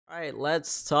Alright,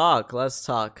 let's talk,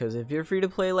 because if you're free to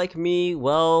play like me,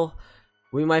 well,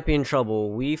 we might be in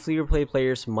trouble. We free to play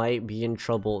players might be in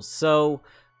trouble. So,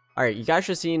 alright, you guys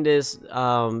should have seen this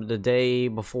the day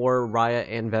before Raya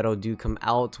and Veto do come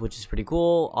out, which is pretty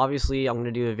cool. Obviously, I'm going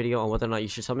to do a video on whether or not you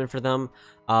should summon for them.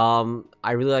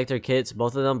 I really like their kits,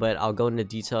 both of them, but I'll go into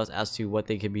details as to what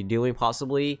they could be doing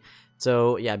possibly.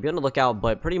 So yeah, be on the lookout.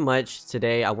 But pretty much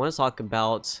today I want to talk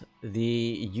about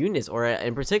the units, or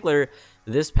in particular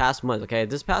this past month. Okay,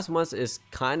 this past month is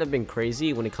kind of been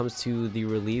crazy when it comes to the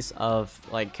release of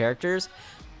like characters.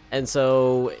 And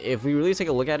so if we really take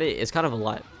a look at it, it's kind of a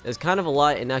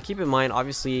lot. And now keep in mind,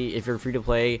 obviously, if you're free to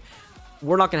play,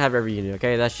 we're not gonna have every unit.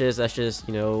 Okay, that's just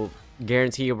you know,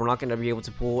 guarantee we're not going to be able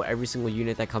to pull every single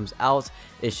unit that comes out.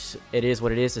 It is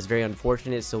what it is. It's very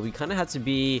unfortunate. So we kind of have to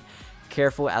be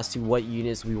careful as to what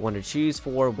units we want to choose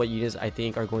for, what units I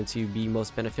think are going to be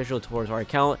most beneficial towards our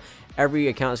account. Every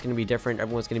account is going to be different.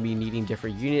 Everyone's going to be needing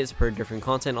different units per different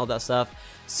content, all that stuff.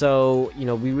 So you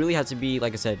know, we really have to be,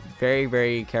 like I said,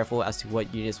 very careful as to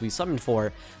what units we summon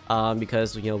for,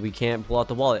 because you know, we can't pull out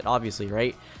the wallet, obviously,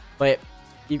 right? But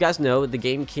you guys know the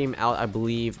game came out, I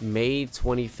believe, May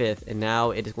 25th, and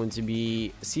now it is going to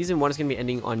be, season 1 is going to be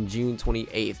ending on June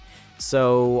 28th.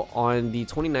 So on the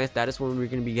 29th, that is when we're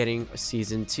going to be getting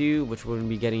season 2, which we're going to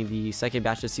be getting the second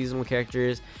batch of season 1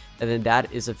 characters, and then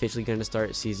that is officially going to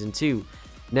start season 2.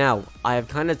 Now, I have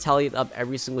kind of tallied up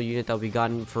every single unit that we've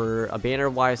gotten for a banner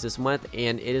wise this month,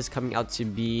 and it is coming out to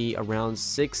be around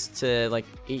 6 to like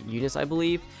 8 units, I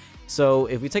believe. So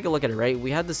if we take a look at it, right,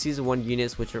 we had the season 1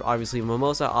 units, which are obviously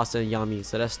Mimosa, Asta, and Yami.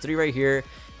 So that's 3 right here.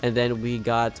 And then we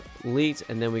got Leet,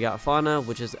 and then we got Fauna,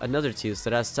 which is another 2. So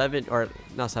that's 7, or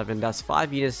not 7, that's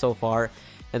 5 units so far.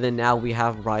 And then now we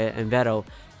have Raya and Veto.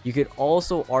 You could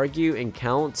also argue and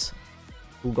count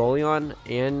Ugolion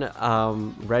and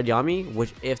Red Yami,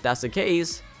 which if that's the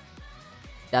case,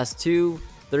 that's 2,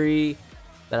 3,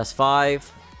 that's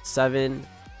 5, 7,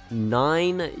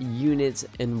 9 units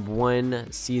in one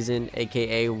season,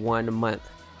 aka 1 month.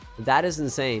 That is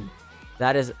insane.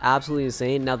 That is absolutely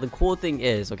insane. Now the cool thing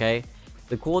is, okay,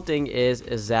 the cool thing is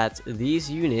that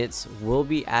these units will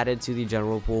be added to the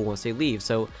general pool once they leave.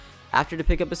 So after the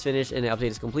pickup is finished and the update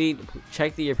is complete,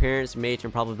 check the appearance, mage,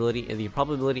 and probability, and the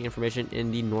probability information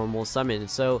in the normal summon.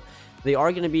 So they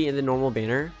are going to be in the normal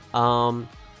banner,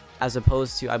 as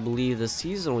opposed to, I believe, the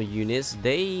seasonal units.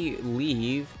 They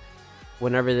leave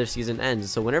whenever their season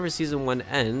ends. So whenever season 1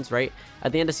 ends, right,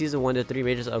 at the end of season 1, the 3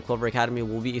 mages of Clover Academy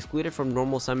will be excluded from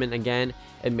normal summon again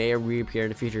and may reappear in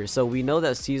the future. So we know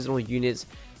that seasonal units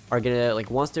are gonna,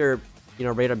 like, once their, you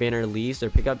know, radar banner leaves,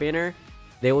 their pickup banner,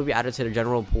 they will be added to the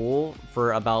general pool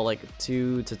for about like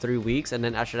 2 to 3 weeks, and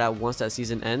then after that, once that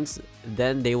season ends,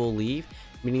 then they will leave,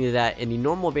 meaning that in the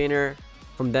normal banner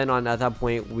from then on, at that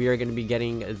point, we are going to be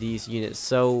getting these units.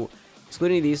 So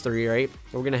excluding these 3, right,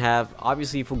 we're gonna have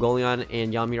obviously Fugolion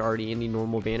and Yami are already in the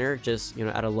normal banner, just, you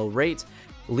know, at a low rate.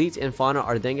 Leet and Fauna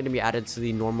are then going to be added to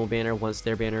the normal banner once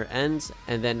their banner ends,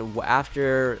 and then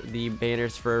after the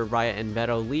banners for Raya and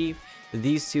Veto leave,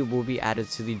 these 2 will be added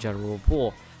to the general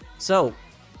pool. So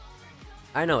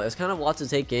I know it's kind of a lot to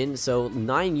take in. So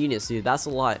 9 units, dude, that's a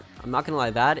lot. I'm not gonna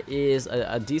lie, that is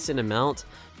a decent amount,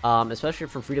 especially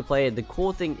for free to play. The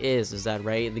cool thing is that,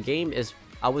 right, the game is,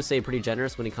 I would say, pretty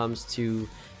generous when it comes to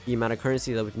the amount of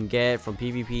currency that we can get from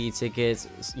PvP, tickets,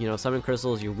 you know, summon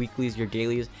crystals, your weeklies, your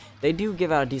dailies. They do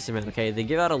give out a decent amount, okay? They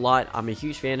give out a lot. I'm a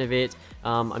huge fan of it.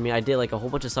 I mean, I did like a whole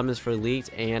bunch of summons for Elite,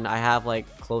 and I have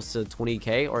like close to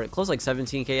 20k, or close to like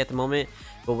 17k at the moment.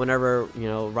 But whenever, you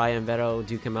know, Raya and Veto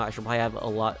do come out, I should probably have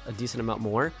a decent amount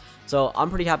more. So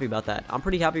I'm pretty happy about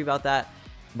that.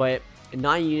 But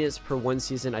 9 units per 1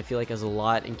 season, I feel like, is a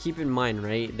lot. And keep in mind,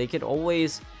 right, they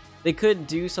could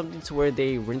do something to where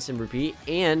they rinse and repeat.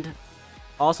 And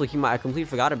also, I completely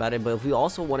forgot about it, but if we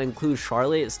also want to include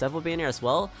Charlotte Stevo banner as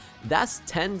well, that's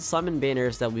 10 summon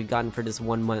banners that we've gotten for this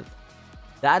 1 month.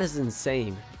 That is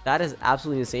insane. That is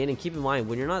absolutely insane. And keep in mind,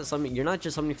 when you're not summoning, you're not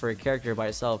just summoning for a character by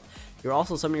itself, you're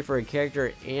also summoning for a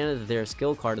character and their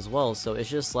skill card as well. So it's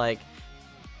just like,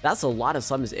 that's a lot of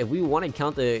summons. If we want to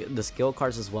count the skill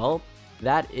cards as well,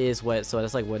 that is what, so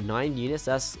that's like what, 9 units,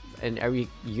 that's, and every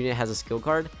unit has a skill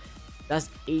card. That's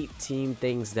 18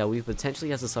 things that we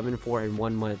potentially have to summon for in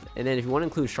 1 month. And then if you want to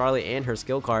include Charlotte and her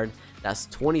skill card, that's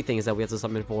 20 things that we have to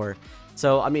summon for.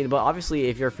 So I mean, but obviously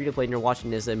if you're free to play and you're watching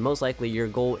this, then most likely your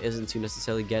goal isn't to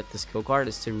necessarily get the skill card,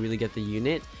 it's to really get the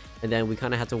unit. And then we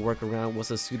kind of have to work around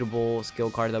what's a suitable skill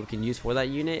card that we can use for that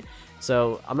unit.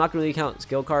 So I'm not going to really count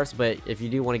skill cards, but if you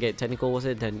do want to get technical with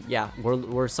it, then yeah,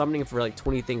 we're summoning for like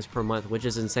 20 things per month, which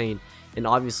is insane. And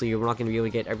obviously we're not going to be able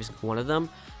to get every single one of them.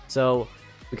 So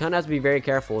we kind of have to be very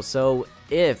careful. So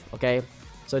if, okay,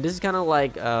 so this is kind of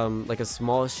like a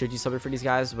small should you summon for these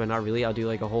guys, but not really. I'll do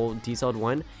like a whole detailed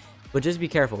one, but just be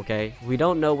careful, okay? We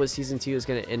don't know what season 2 is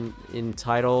gonna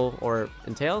entail.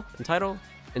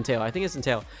 I think it's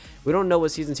entail. We don't know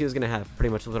what season 2 is gonna have.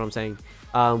 Pretty much is what I'm saying.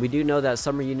 We do know that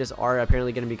summer units are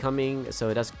apparently gonna be coming,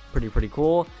 so that's pretty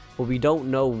cool. But we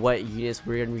don't know what units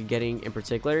we're gonna be getting in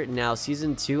particular. Now,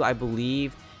 season 2, I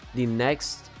believe the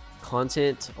next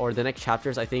content or the next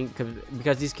chapters, I think,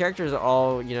 because these characters are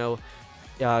all, you know,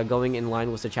 going in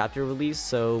line with the chapter release.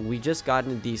 So we just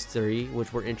gotten these 3,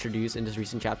 which were introduced in this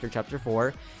recent chapter, chapter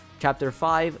 4. Chapter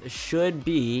 5 should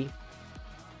be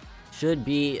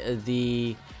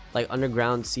the like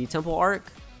underground sea temple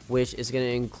arc, which is going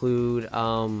to include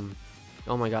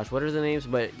oh my gosh, what are the names?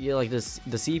 But you know, like the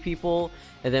sea people,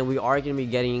 and then we are going to be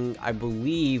getting, I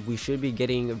believe we should be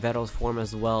getting Vettel's form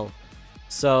as well.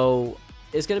 So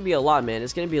it's going to be a lot, man.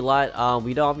 It's going to be a lot.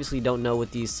 We obviously don't know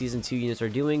what these season 2 units are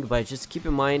doing, but just keep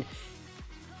in mind,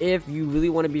 if you really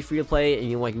want to be free to play and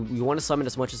you want to summon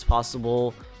as much as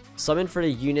possible, summon for the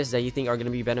units that you think are going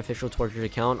to be beneficial towards your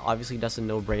account. Obviously that's a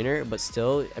no-brainer, but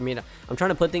still, I mean, I'm trying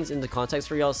to put things into context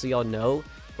for y'all so y'all know.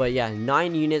 But yeah,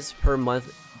 9 units per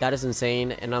month, that is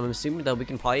insane. And I'm assuming that we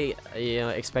can probably, you know,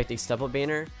 expect a step-up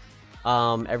banner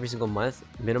every single month,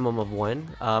 minimum of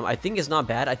 1. I think it's not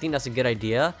bad. I think that's a good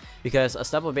idea, because a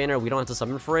step-up banner, we don't have to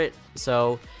summon for it.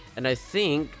 So, and I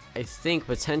think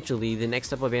potentially the next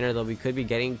step-up banner that we could be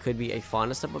getting could be a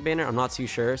Fauna step-up banner. I'm not too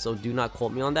sure, so do not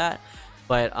quote me on that.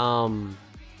 But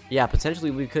yeah, potentially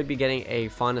we could be getting a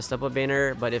Fauna step-up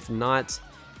banner, but if not,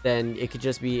 then it could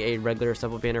just be a regular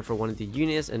step-up banner for one of the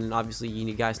units. And then obviously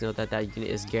you guys know that that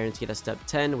unit is guaranteed a step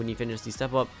 10 when you finish the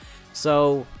step-up.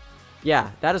 So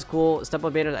yeah, that is cool.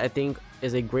 Step-up banner, I think,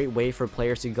 is a great way for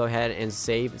players to go ahead and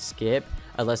save, skip,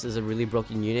 unless it's a really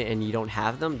broken unit and you don't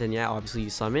have them, then yeah, obviously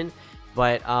you summon.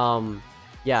 But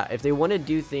yeah, if they want to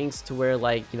do things to where,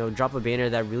 like, you know, drop a banner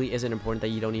that really isn't important that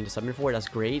you don't need to summon for, that's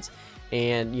great.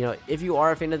 And, you know, if you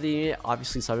are a fan of the unit,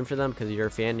 obviously summon for them because you're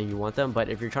a fan and you want them. But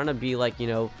if you're trying to be, like, you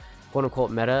know,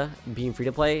 quote-unquote meta, being free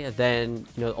to play, then,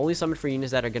 you know, only summon for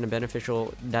units that are going to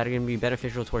be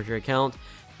beneficial towards your account.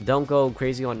 Don't go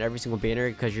crazy on every single banner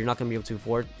because you're not going to be able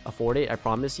to afford it, I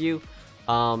promise you.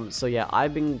 So yeah,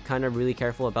 I've been kind of really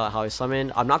careful about how I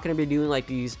summon. I'm not going to be doing like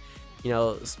these, you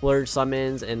know, splurge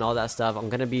summons and all that stuff. I'm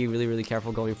going to be really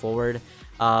careful going forward.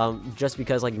 Just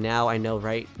because, like, now I know,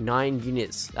 right? 9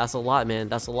 units, that's a lot, man.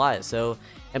 That's a lot. So,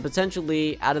 and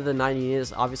potentially out of the 9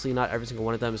 units, obviously not every single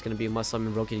one of them is going to be a must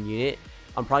summon broken unit.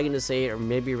 I'm probably going to say, or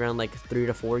maybe around like 3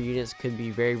 to 4 units could be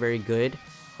very good.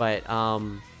 But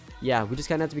yeah, we just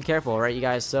kind of have to be careful, right, you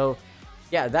guys? So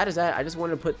yeah, that is that. I just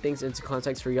wanted to put things into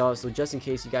context for y'all, so just in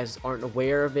case you guys aren't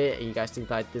aware of it and you guys think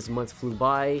that this month flew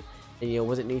by and, you know,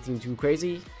 wasn't anything too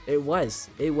crazy, it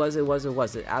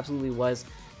absolutely was.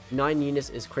 9 units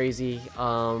is crazy.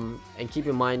 And keep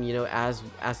in mind, you know, as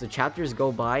the chapters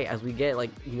go by, as we get,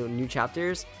 like, you know, new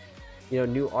chapters, you know,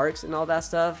 new arcs and all that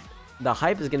stuff, the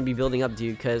hype is going to be building up,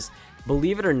 dude, because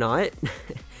believe it or not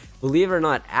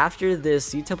after this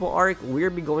Sea Temple arc, we'll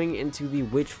be going into the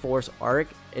Witch Force arc,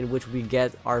 in which we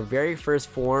get our very first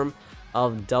form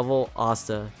of Devil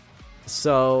Asta.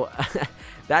 So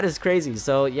that is crazy.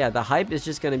 So yeah, the hype is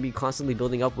just going to be constantly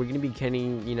building up. We're going to be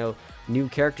getting, you know, new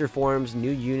character forms,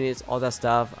 new units, all that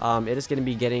stuff. It is going to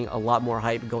be getting a lot more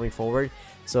hype going forward.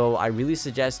 So I really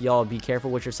suggest y'all be careful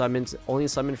with your summons. Only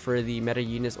summon for the meta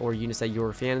units or units that you're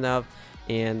a fan of.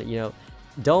 And, you know,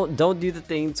 don't do the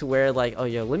thing to where, like, oh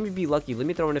yeah, let me be lucky, let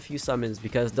me throw in a few summons,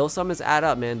 because those summons add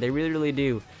up, man. They really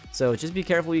do. So just be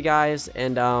careful, you guys.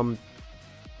 And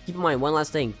keep in mind one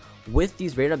last thing. With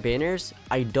these rate up banners,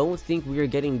 I don't think we are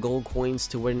getting gold coins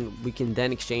to when we can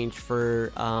then exchange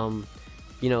for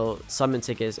you know, summon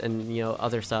tickets and, you know,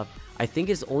 other stuff. I think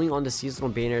it's only on the seasonal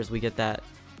banners we get that.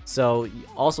 So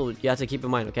also you have to keep in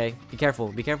mind, okay? Be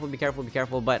careful.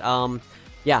 But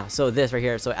yeah, so this right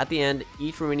here. So at the end,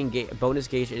 each remaining bonus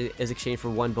gauge is exchanged for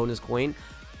 1 bonus coin.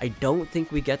 I don't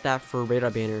think we get that for radar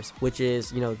banners, which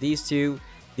is, you know, these two,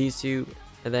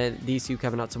 and then these 2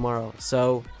 coming out tomorrow.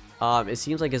 So it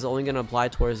seems like it's only going to apply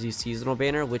towards the seasonal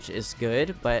banner, which is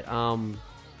good. But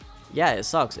yeah, it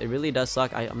sucks. It really does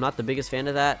suck. I'm not the biggest fan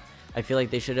of that. I feel like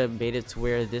they should have made it to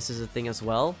where this is a thing as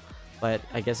well, but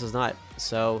I guess it's not.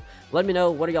 So let me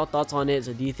know, what are y'all thoughts on it?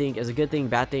 So do you think it's a good thing,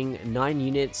 bad thing? 9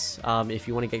 units, if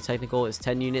you want to get technical, is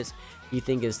 10 units. Do you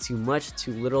think it's too much,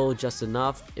 too little, just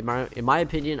enough? In my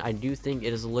opinion, I do think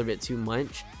it is a little bit too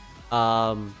much.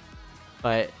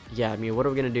 But yeah, I mean, what are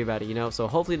we gonna do about it, you know? So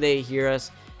hopefully they hear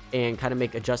us and kind of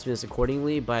make adjustments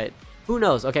accordingly. But who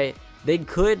knows? Okay, they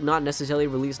could not necessarily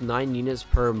release 9 units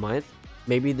per month,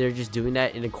 maybe they're just doing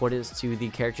that in accordance to the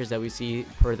characters that we see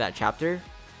per that chapter,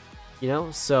 you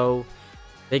know. So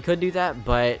they could do that,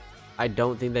 but I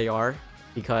don't think they are,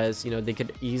 because you know they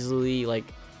could easily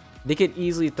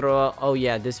throw out, oh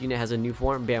yeah, this unit has a new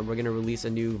form, bam, we're gonna release a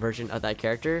new version of that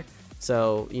character.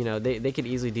 So you know they could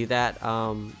easily do that.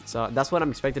 So that's what I'm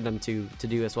expecting them to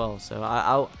do as well. So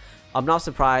I'm not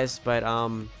surprised, but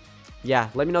yeah,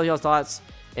 let me know y'all's thoughts,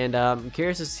 and I'm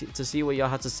curious to see what y'all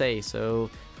have to say.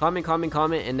 So comment,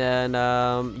 and then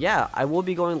yeah, I will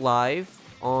be going live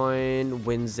on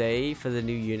Wednesday for the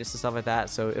new units and stuff like that,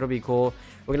 so it'll be cool.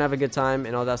 We're gonna have a good time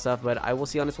and all that stuff, but I will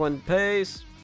see you on this one. Peace.